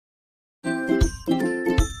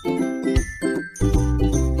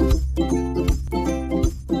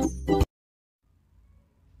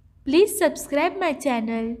subscribe my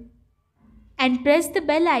channel and press the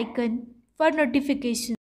bell icon for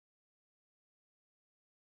notifications.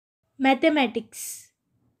 Mathematics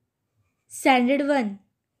Standard 1.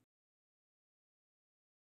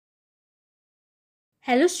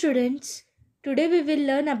 Hello students, today we will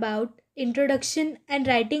learn about introduction and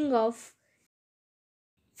writing of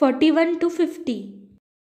 41 to 50.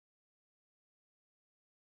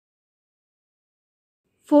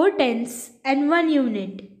 4 tenths and 1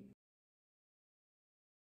 unit.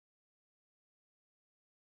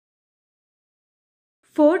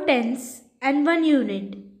 4 tenths and 1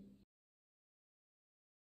 unit.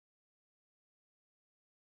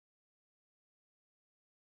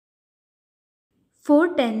 4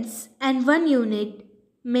 tenths and 1 unit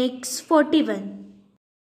makes 41.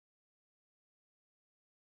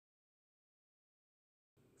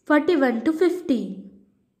 41 to 50.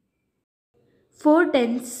 4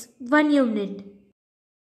 tenths 1 unit.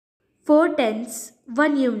 4 tenths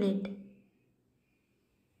 1 unit.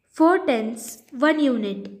 4 tenths 1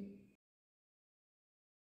 unit.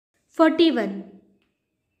 41.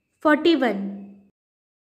 41.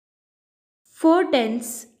 4 tenths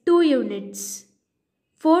 2 units.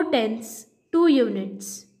 4 tenths 2 units.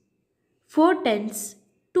 4 tenths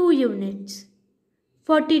 2 units.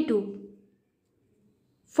 42.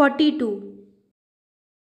 42.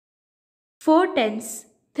 4 tenths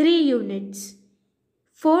 3 units.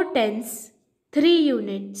 4 tenths 3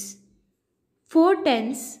 units. 4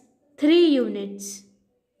 tenths 3 units.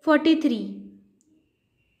 43.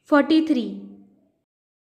 43.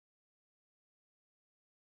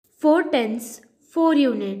 4 tenths 4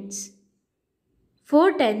 units.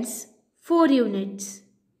 4 tenths 4 units.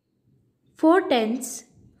 4 tenths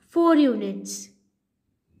 4 units.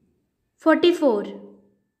 44.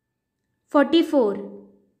 44.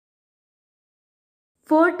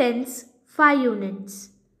 4 tenths 5 units.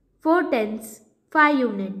 4 tenths 5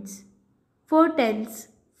 units. 4 tenths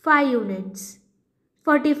 5 units.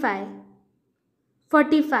 45.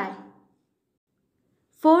 45.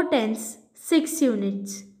 4 tenths 6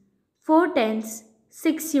 units. 4 tenths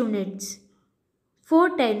 6 units.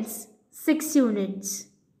 4 tenths 6 units.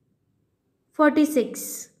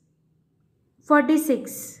 46.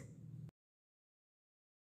 46.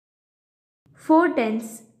 4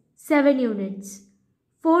 tenths 7 units.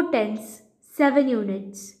 4 tenths 7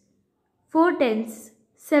 units. 4 tenths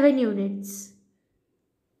 7 units.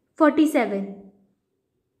 47.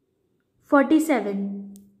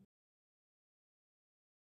 47.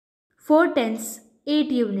 4 tenths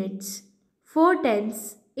 8 units. 4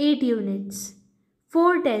 tenths 8 units.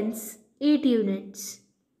 4 tenths 8 units.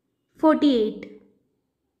 48.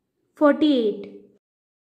 48.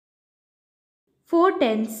 4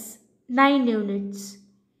 tenths 9 units.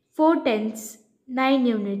 4 tenths 9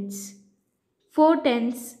 units. 4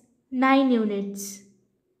 tenths 9 units.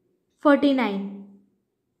 49.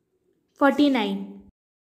 49.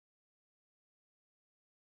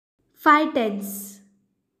 5 tenths.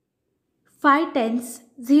 5 tenths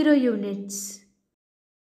 0 units.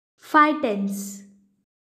 5 tenths.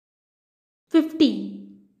 50.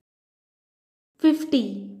 50.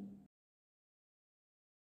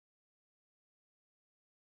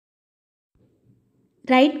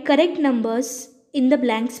 Write correct numbers in the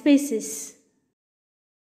blank spaces.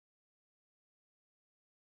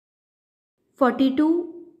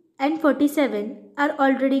 42 and 47 are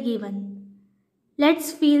already given.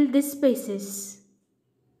 Let's fill these spaces.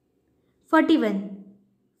 41.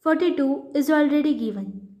 42 is already given.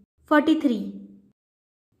 43.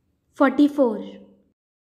 44.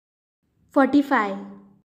 45.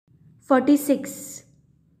 46.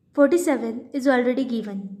 47 is already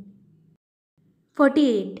given.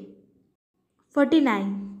 48.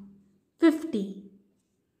 49. 50.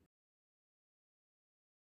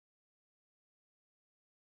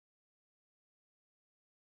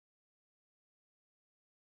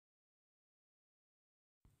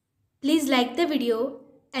 Please like the video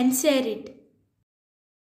and share it.